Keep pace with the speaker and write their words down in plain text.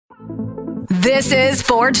This is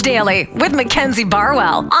Forge Daily with Mackenzie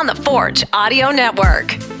Barwell on the Forge Audio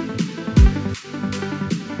Network.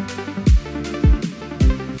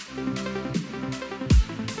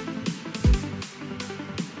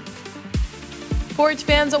 Forge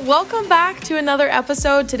fans, welcome back to another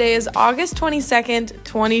episode. Today is August 22nd,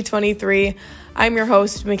 2023. I'm your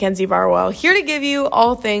host, Mackenzie Barwell, here to give you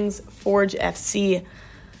all things Forge FC.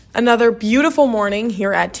 Another beautiful morning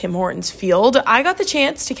here at Tim Hortons Field. I got the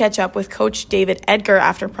chance to catch up with Coach David Edgar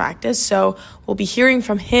after practice, so we'll be hearing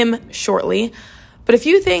from him shortly. But a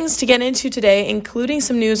few things to get into today, including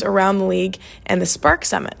some news around the league and the Spark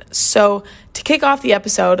Summit. So to kick off the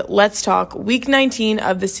episode, let's talk Week 19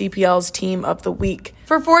 of the CPL's Team of the Week.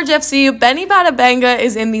 For Forge FC, Benny Badabenga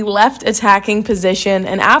is in the left attacking position,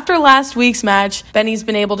 and after last week's match, Benny's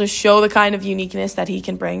been able to show the kind of uniqueness that he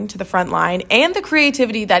can bring to the front line and the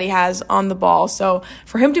creativity that he has on the ball. So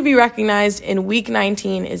for him to be recognized in Week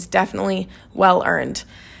 19 is definitely well earned.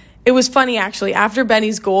 It was funny, actually. After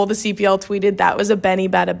Benny's goal, the CPL tweeted that was a Benny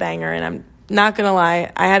Badabanger, and I'm not going to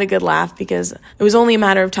lie, I had a good laugh because it was only a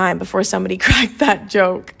matter of time before somebody cracked that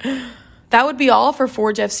joke. That would be all for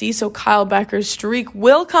Forge FC, so Kyle Becker's streak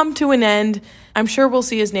will come to an end. I'm sure we'll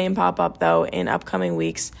see his name pop up, though, in upcoming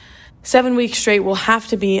weeks. 7 weeks straight will have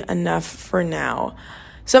to be enough for now.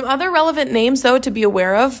 Some other relevant names, though, to be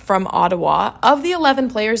aware of from Ottawa. Of the 11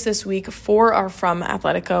 players this week, 4 are from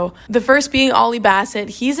Atletico. The first being Ollie Bassett.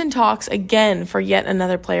 He's in talks again for yet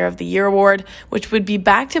another Player of the Year award, which would be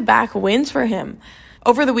back-to-back wins for him.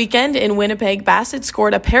 Over the weekend in Winnipeg, Bassett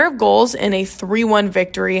scored a pair of goals in a 3-1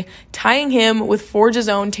 victory, tying him with Forge's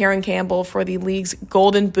own Taron Campbell for the league's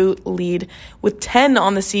Golden Boot lead, with 10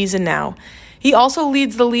 on the season now. He also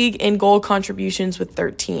leads the league in goal contributions with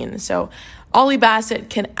 13. So Ollie Bassett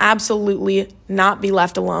can absolutely not be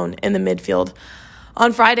left alone in the midfield.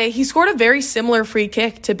 On Friday, he scored a very similar free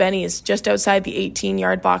kick to Benny's just outside the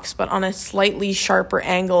 18-yard box, but on a slightly sharper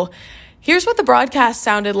angle. Here's what the broadcast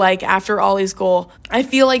sounded like after Ollie's goal. I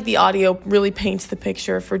feel like the audio really paints the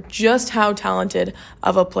picture for just how talented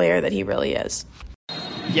of a player that he really is.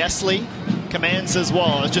 Yesley commands his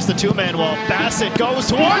wall. It's just a two-man wall. Bassett goes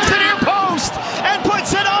towards the near post and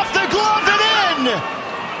puts it off the glove and in!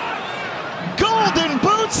 Golden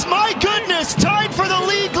Boots, my goodness, tied for the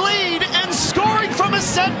league lead and scoring from a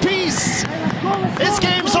set piece. This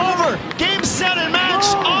game's over. Game, set, and match.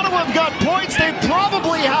 Ottawa have got points. They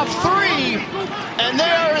probably have 3. And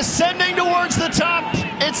they are ascending towards the top.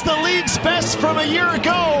 It's the league's best from a year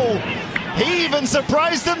ago. He even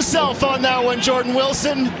surprised himself on that one, Jordan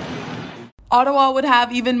Wilson. Ottawa would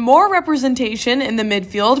have even more representation in the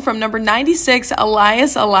midfield from number 96,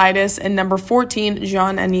 Elias Elidas, and number 14,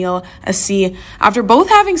 Jean-Anil Assis, after both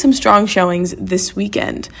having some strong showings this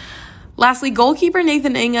weekend. Lastly, goalkeeper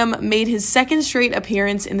Nathan Ingham made his second straight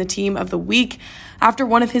appearance in the Team of the Week. After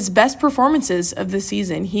one of his best performances of the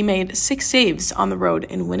season, he made 6 saves on the road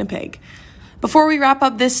in Winnipeg. Before we wrap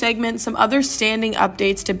up this segment, some other standing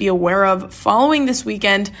updates to be aware of following this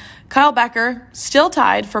weekend. Kyle Becker, still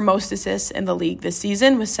tied for most assists in the league this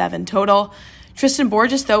season with 7 total. Tristan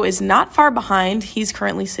Borges, though, is not far behind. He's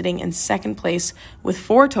currently sitting in second place with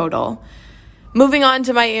 4 total. Moving on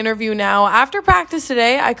to my interview now. After practice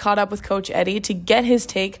today, I caught up with Coach Eddie to get his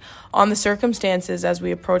take on the circumstances as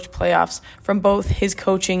we approach playoffs from both his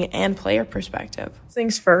coaching and player perspective.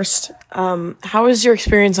 Things first, how was your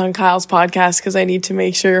experience on Kyle's podcast? Because I need to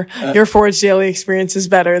make sure your Forge Daily experience is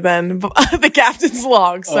better than the captain's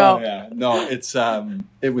log. So. Oh, yeah. No,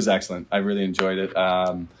 it was excellent. I really enjoyed it.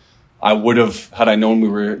 I would have, had I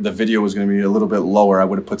known the video was going to be a little bit lower, I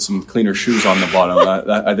would have put some cleaner shoes on the bottom.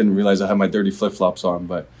 I didn't realize I had my dirty flip-flops on,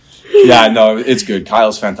 but yeah, no, it's good.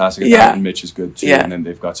 Kyle's fantastic at that, and Mitch is good too, and then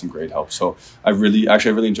they've got some great help. So I really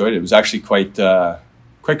enjoyed it. It was actually quite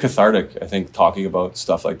cathartic, I think, talking about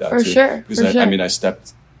stuff like that. For sure. Because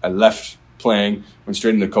I left playing, went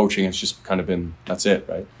straight into coaching. It's just kind of been, that's it,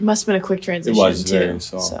 right? Must have been a quick transition. It was too. Very,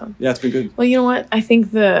 so yeah, it's been good. Well, you know what? I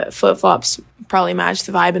think the flip-flops probably match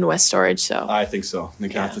the vibe in West Storage, so. I think so. The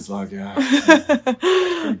captain's log, yeah.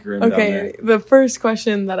 Pretty grim down there. The first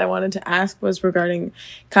question that I wanted to ask was regarding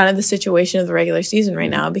kind of the situation of the regular season right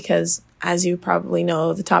now, because as you probably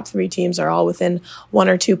know, the top 3 teams are all within 1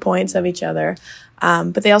 or 2 points of each other.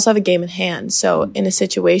 But they also have a game in hand. So in a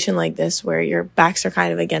situation like this where your backs are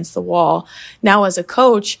kind of against the wall, now as a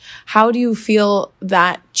coach, how do you feel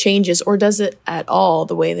that changes, or does it at all,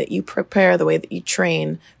 the way that you prepare, the way that you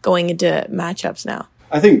train going into matchups now?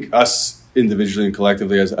 I think us individually and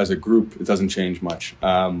collectively as a group, it doesn't change much.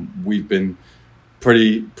 We've been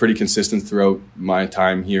pretty consistent throughout my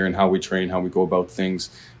time here and how we train, how we go about things.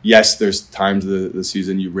 Yes, there's times of the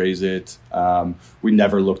season you raise it. We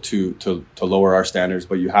never look to lower our standards,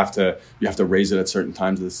 but you have to raise it at certain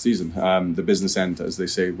times of the season. The business end, as they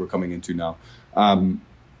say, we're coming into now.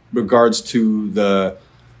 Regards to the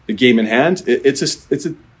game in hand, it's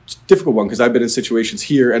a difficult one, because I've been in situations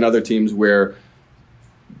here and other teams where,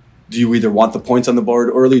 do you either want the points on the board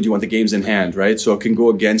early? Do you want the games in hand, right? So it can go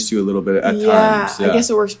against you a little bit at times. Yeah, I guess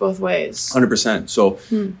it works both ways. 100%. So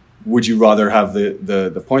would you rather have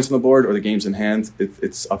the points on the board or the games in hand?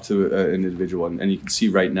 It's up to an individual. And you can see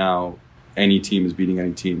right now, any team is beating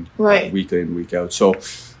any team week in, week out. So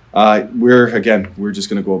we're just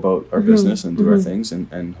going to go about our business and do our things,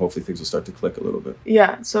 and hopefully things will start to click a little bit.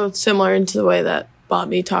 Yeah, so it's similar into the way that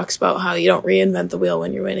Bobby talks about how you don't reinvent the wheel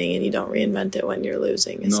when you're winning and you don't reinvent it when you're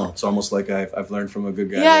losing. No, it's almost like I've learned from a good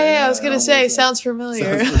guy. Yeah, I was going to say, sounds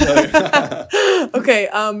familiar. Okay,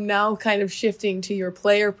 now kind of shifting to your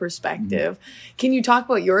player perspective. Can you talk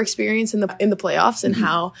about your experience in the playoffs and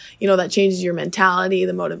how, that changes your mentality,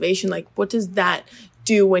 the motivation? Like, what does that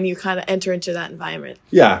do when you kind of enter into that environment?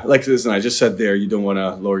 Yeah, like listen, I just said there, you don't want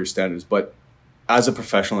to lower your standards, but as a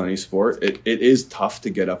professional in any sport, it is tough to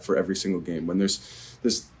get up for every single game. When there's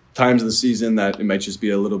times of the season that it might just be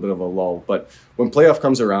a little bit of a lull. But when playoff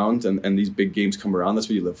comes around and these big games come around, that's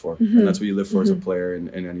what you live for. And that's what you live for as a player in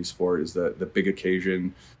any sport, is the big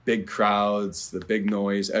occasion, big crowds, the big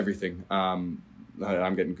noise, everything. I'm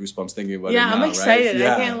getting goosebumps thinking about it now. I'm excited. Right?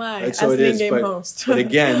 Yeah. I can't lie. Right? So as the in-game host. But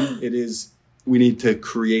again, we need to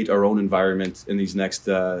create our own environment in these next 6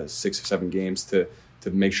 or 7 games to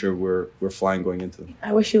make sure we're flying going into them.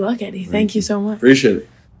 I wish you luck, Eddie. Thank you so much. Appreciate it.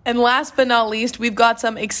 And last but not least, we've got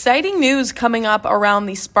some exciting news coming up around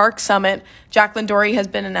the Spark Summit. Jacqueline Dory has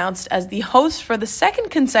been announced as the host for the second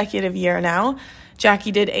consecutive year now.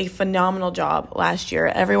 Jackie did a phenomenal job last year.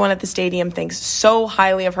 Everyone at the stadium thinks so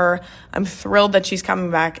highly of her. I'm thrilled that she's coming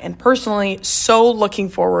back, and personally so looking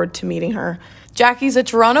forward to meeting her. Jackie's a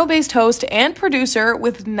Toronto-based host and producer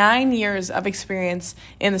with 9 years of experience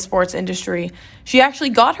in the sports industry. She actually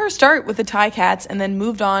got her start with the Ticats and then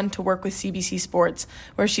moved on to work with CBC Sports,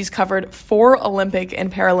 where she's covered 4 Olympic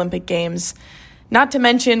and Paralympic Games, not to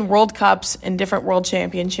mention World Cups and different World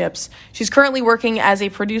Championships. She's currently working as a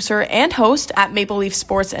producer and host at Maple Leaf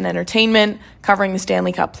Sports and Entertainment, covering the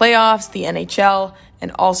Stanley Cup playoffs, the NHL,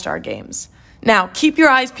 and All-Star Games. Now, keep your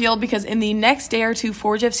eyes peeled, because in the next day or two,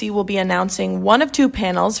 Forge FC will be announcing one of 2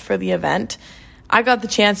 panels for the event. I got the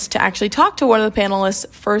chance to actually talk to one of the panelists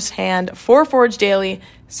firsthand for Forge Daily,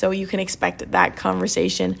 so you can expect that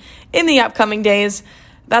conversation in the upcoming days.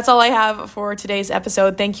 That's all I have for today's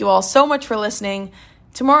episode. Thank you all so much for listening.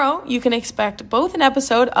 Tomorrow, you can expect both an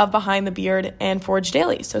episode of Behind the Beard and Forge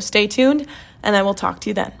Daily, so stay tuned, and I will talk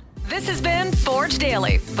to you then. This has been Forge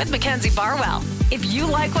Daily with Mackenzie Barwell. If you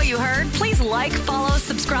like what you heard, please like, follow,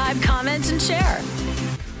 subscribe, comment, and share.